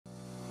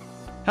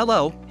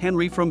Hello,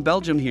 Henry from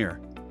Belgium here.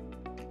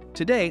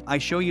 Today I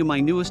show you my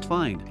newest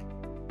find.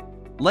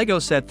 LEGO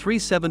Set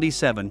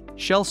 377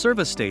 Shell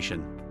Service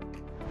Station.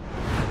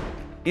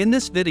 In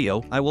this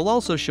video I will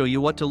also show you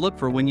what to look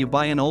for when you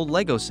buy an old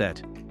LEGO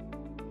set.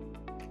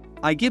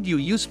 I give you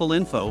useful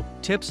info,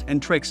 tips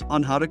and tricks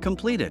on how to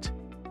complete it.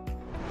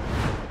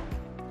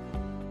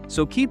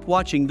 So keep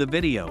watching the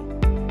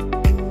video.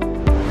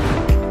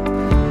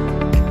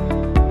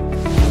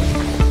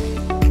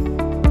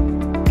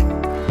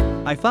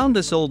 I found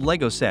this old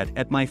LEGO set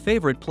at my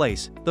favorite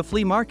place, the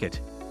flea market.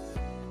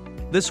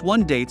 This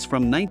one dates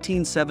from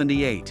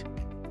 1978.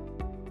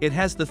 It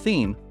has the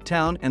theme,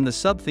 town, and the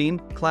sub-theme,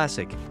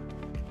 classic.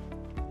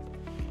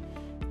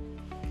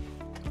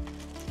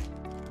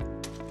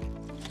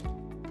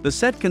 The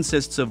set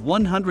consists of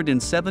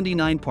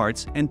 179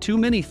 parts and 2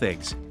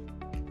 minifigs.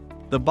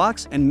 The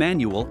box and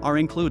manual are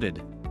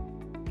included.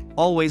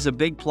 Always a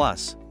big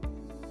plus.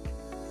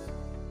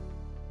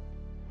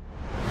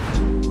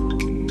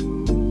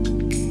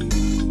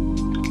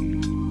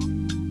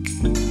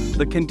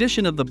 The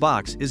condition of the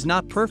box is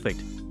not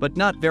perfect, but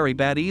not very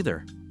bad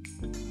either.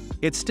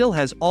 It still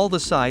has all the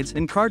sides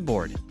and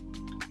cardboard.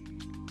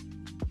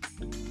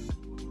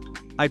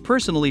 I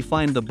personally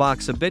find the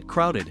box a bit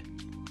crowded.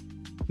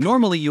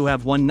 Normally you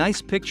have one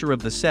nice picture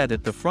of the set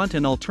at the front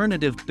and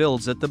alternative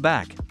builds at the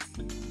back.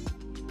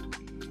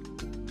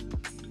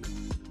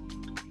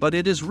 But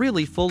it is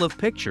really full of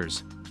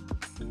pictures.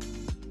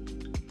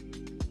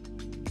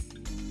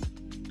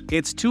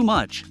 It's too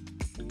much.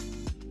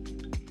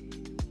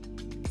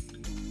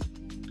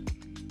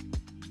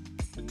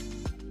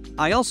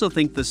 I also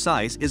think the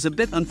size is a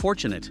bit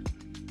unfortunate.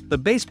 The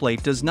base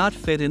plate does not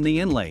fit in the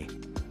inlay.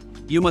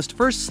 You must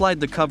first slide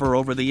the cover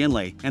over the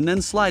inlay and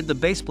then slide the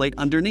base plate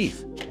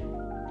underneath.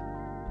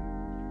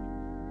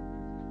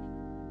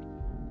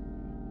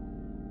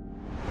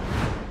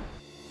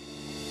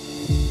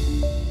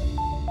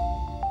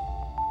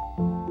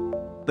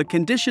 The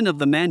condition of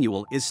the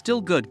manual is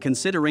still good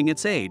considering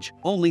its age,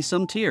 only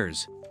some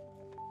tears.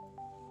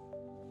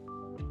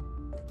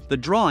 The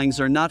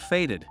drawings are not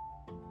faded.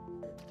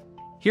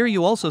 Here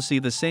you also see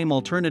the same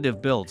alternative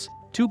builds,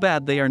 too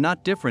bad they are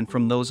not different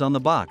from those on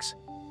the box.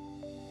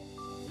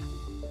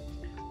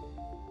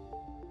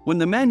 When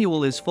the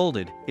manual is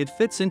folded, it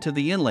fits into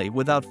the inlay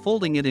without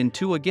folding it in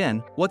two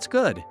again. What's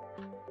good?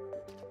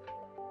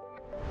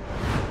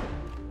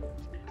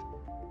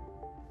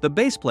 The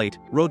base plate,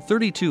 Rode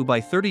 32 by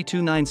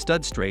 32 9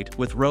 stud straight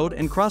with Rode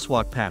and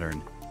crosswalk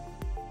pattern.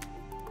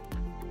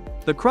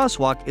 The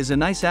crosswalk is a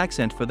nice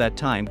accent for that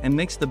time and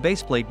makes the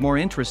base plate more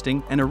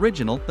interesting and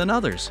original than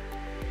others.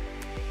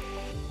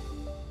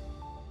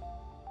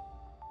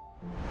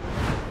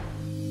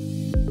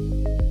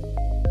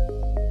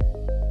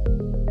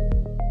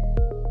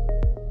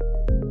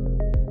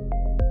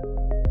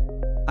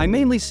 I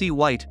mainly see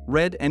white,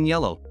 red and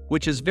yellow,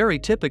 which is very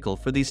typical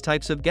for these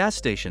types of gas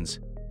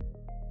stations.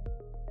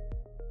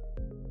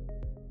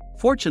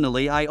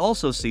 Fortunately, I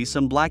also see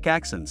some black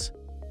accents.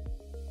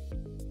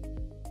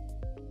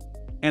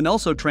 And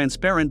also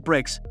transparent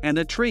bricks and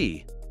a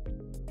tree.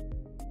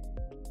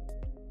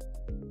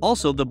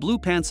 Also, the blue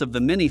pants of the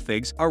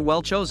minifigs are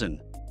well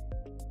chosen.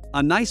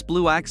 A nice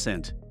blue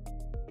accent.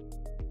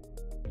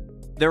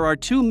 There are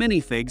 2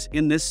 minifigs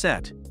in this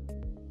set.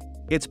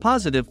 It's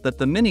positive that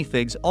the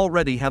minifigs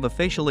already have a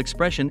facial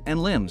expression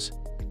and limbs.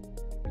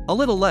 A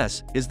little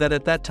less is that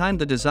at that time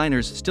the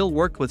designers still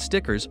worked with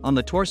stickers on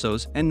the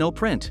torsos and no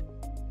print.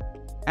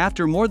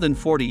 After more than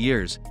 40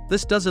 years,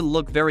 this doesn't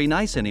look very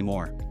nice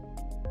anymore.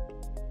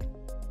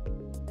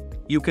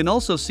 You can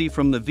also see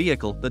from the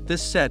vehicle that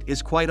this set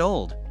is quite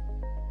old.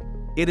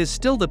 It is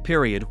still the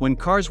period when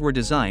cars were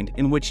designed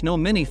in which no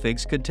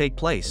minifigs could take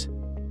place.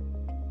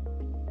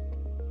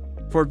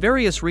 For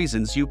various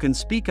reasons you can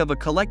speak of a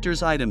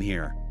collector's item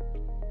here.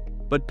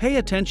 But pay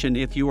attention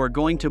if you are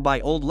going to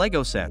buy old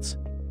LEGO sets.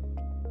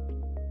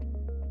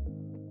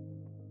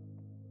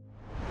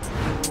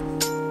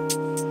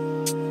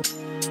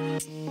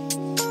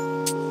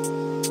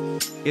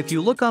 If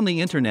you look on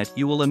the internet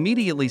you will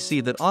immediately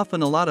see that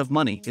often a lot of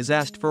money is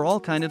asked for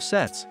all kind of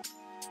sets.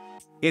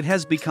 It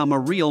has become a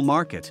real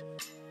market.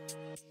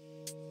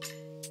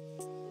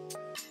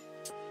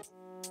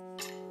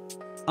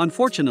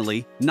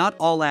 Unfortunately, not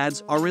all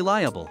ads are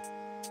reliable.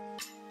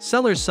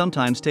 Sellers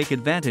sometimes take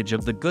advantage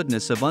of the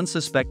goodness of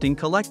unsuspecting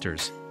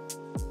collectors.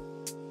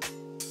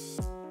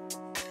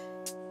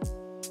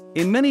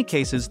 In many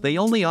cases they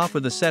only offer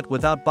the set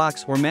without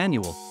box or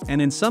manual,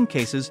 and in some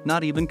cases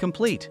not even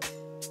complete.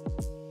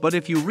 But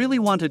if you really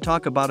want to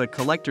talk about a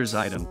collector's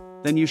item,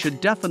 then you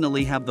should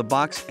definitely have the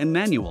box and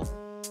manual.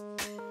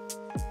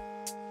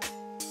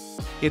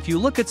 If you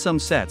look at some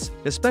sets,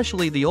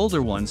 especially the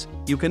older ones,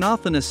 you can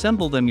often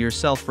assemble them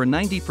yourself for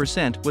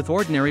 90% with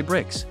ordinary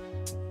bricks.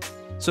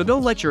 So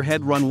don't let your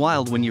head run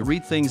wild when you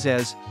read things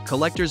as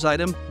collector's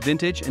item,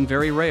 vintage and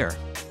very rare.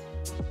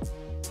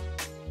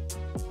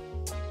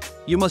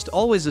 You must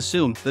always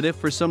assume that if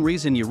for some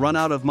reason you run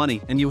out of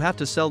money and you have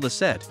to sell the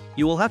set,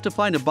 you will have to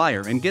find a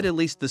buyer and get at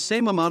least the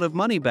same amount of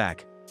money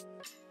back.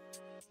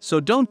 So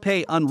don't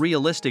pay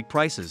unrealistic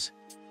prices.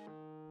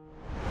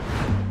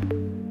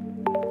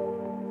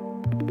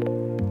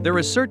 There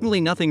is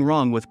certainly nothing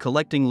wrong with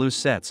collecting loose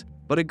sets,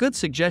 but a good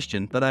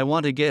suggestion that I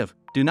want to give: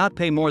 do not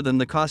pay more than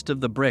the cost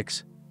of the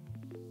bricks.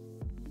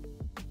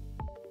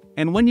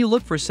 And when you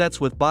look for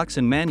sets with box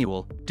and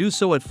manual, do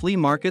so at flea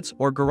markets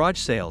or garage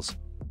sales.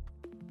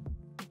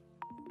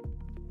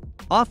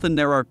 Often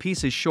there are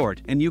pieces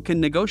short and you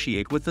can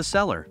negotiate with the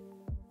seller.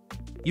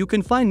 You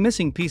can find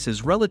missing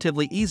pieces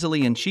relatively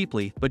easily and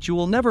cheaply, but you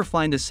will never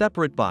find a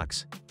separate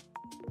box.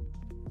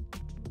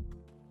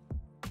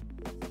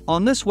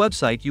 On this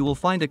website you will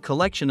find a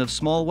collection of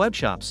small web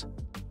shops.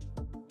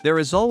 There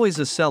is always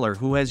a seller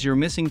who has your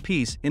missing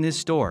piece in his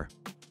store.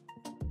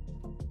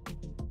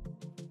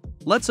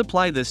 Let's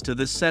apply this to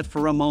this set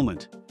for a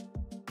moment.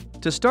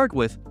 To start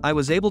with, I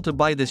was able to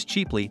buy this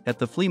cheaply at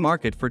the flea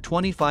market for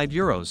 25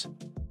 euros.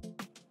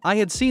 I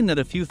had seen that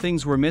a few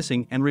things were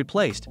missing and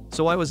replaced,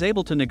 so I was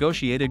able to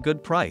negotiate a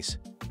good price.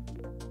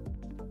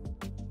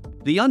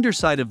 The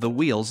underside of the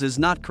wheels is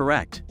not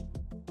correct.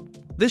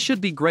 This should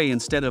be gray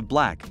instead of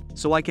black,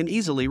 so I can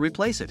easily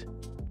replace it.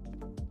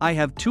 I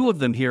have 2 of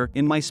them here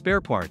in my spare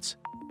parts.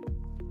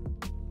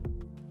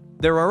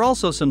 There are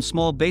also some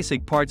small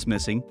basic parts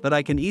missing that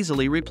I can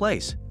easily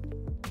replace.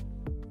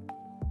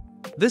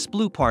 This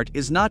blue part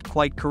is not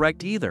quite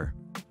correct either.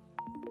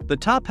 The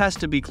top has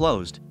to be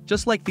closed,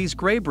 just like these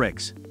gray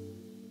bricks.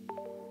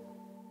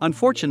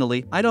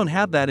 Unfortunately, I don't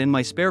have that in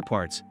my spare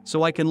parts,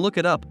 so I can look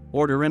it up,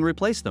 order and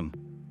replace them.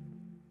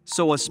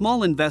 So a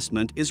small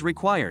investment is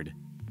required.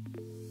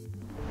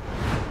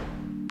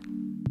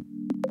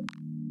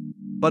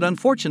 But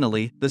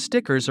unfortunately, the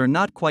stickers are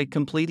not quite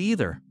complete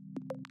either.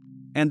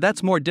 And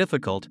that's more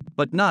difficult,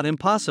 but not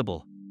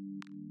impossible.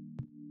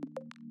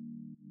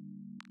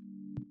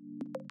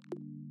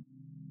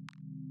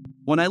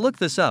 When I look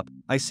this up,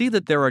 I see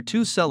that there are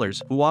 2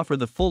 sellers who offer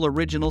the full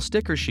original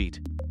sticker sheet.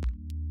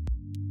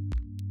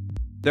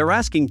 Their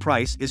asking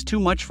price is too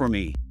much for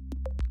me.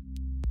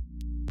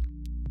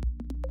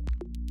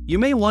 You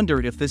may wonder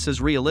if this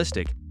is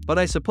realistic, but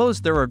I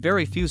suppose there are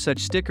very few such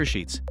sticker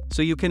sheets,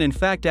 so you can in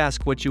fact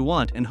ask what you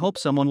want and hope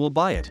someone will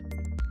buy it.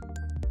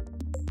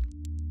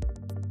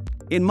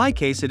 In my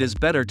case, it is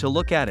better to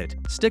look at it,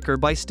 sticker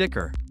by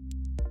sticker.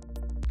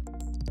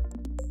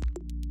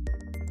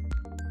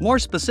 More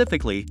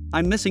specifically,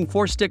 I'm missing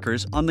 4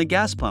 stickers on the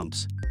gas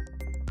pumps.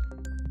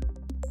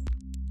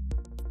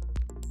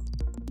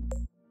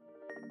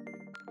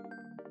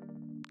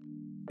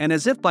 And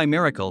as if by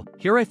miracle,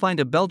 here I find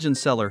a Belgian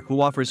seller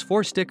who offers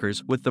 4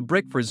 stickers with the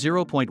brick for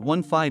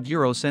 0.15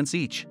 euro cents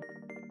each.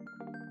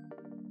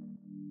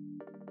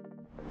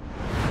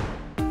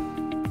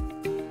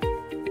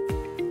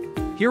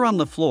 Here on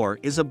the floor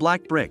is a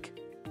black brick.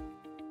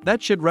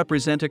 That should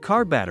represent a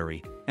car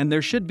battery, and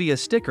there should be a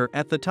sticker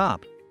at the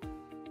top.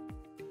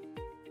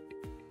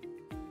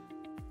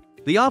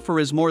 The offer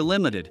is more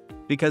limited,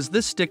 because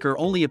this sticker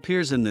only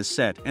appears in this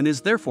set and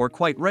is therefore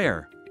quite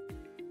rare.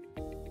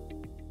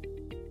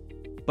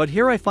 But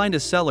here I find a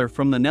seller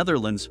from the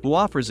Netherlands who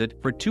offers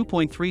it for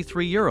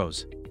 2.33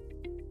 euros.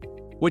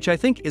 Which I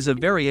think is a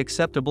very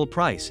acceptable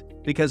price,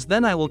 because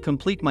then I will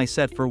complete my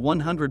set for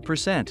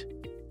 100%.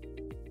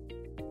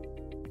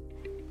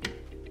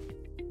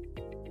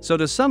 So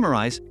to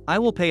summarize, I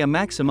will pay a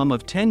maximum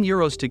of 10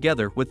 euros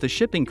together with the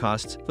shipping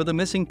costs for the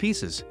missing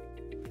pieces.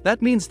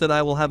 That means that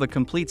I will have a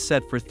complete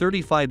set for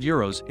 35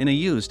 euros in a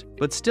used,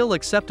 but still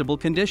acceptable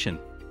condition.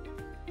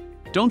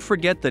 Don't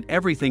forget that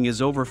everything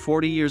is over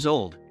 40 years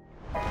old.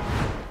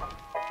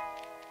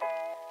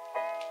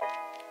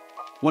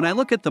 When I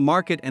look at the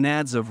market and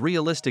ads of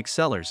realistic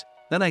sellers,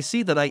 then I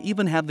see that I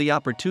even have the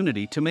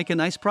opportunity to make a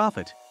nice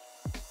profit.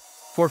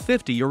 For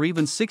 50 or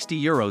even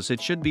 60 euros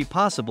it should be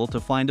possible to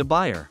find a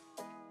buyer.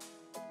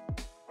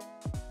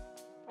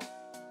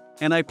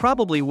 And I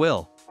probably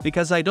will,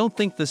 because I don't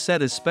think the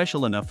set is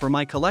special enough for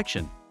my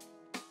collection.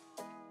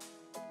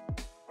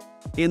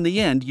 In the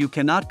end, you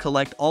cannot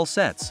collect all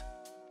sets.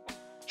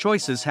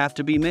 Choices have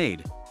to be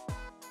made.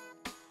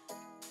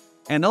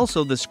 And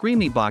also the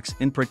Screamy box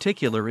in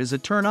particular is a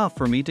turn-off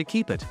for me to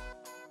keep it.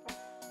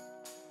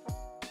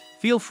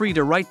 Feel free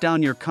to write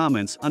down your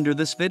comments under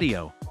this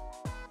video.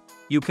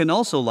 You can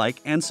also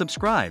like and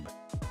subscribe.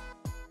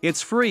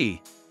 It's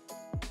free.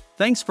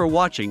 Thanks for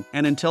watching,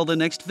 and until the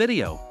next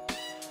video.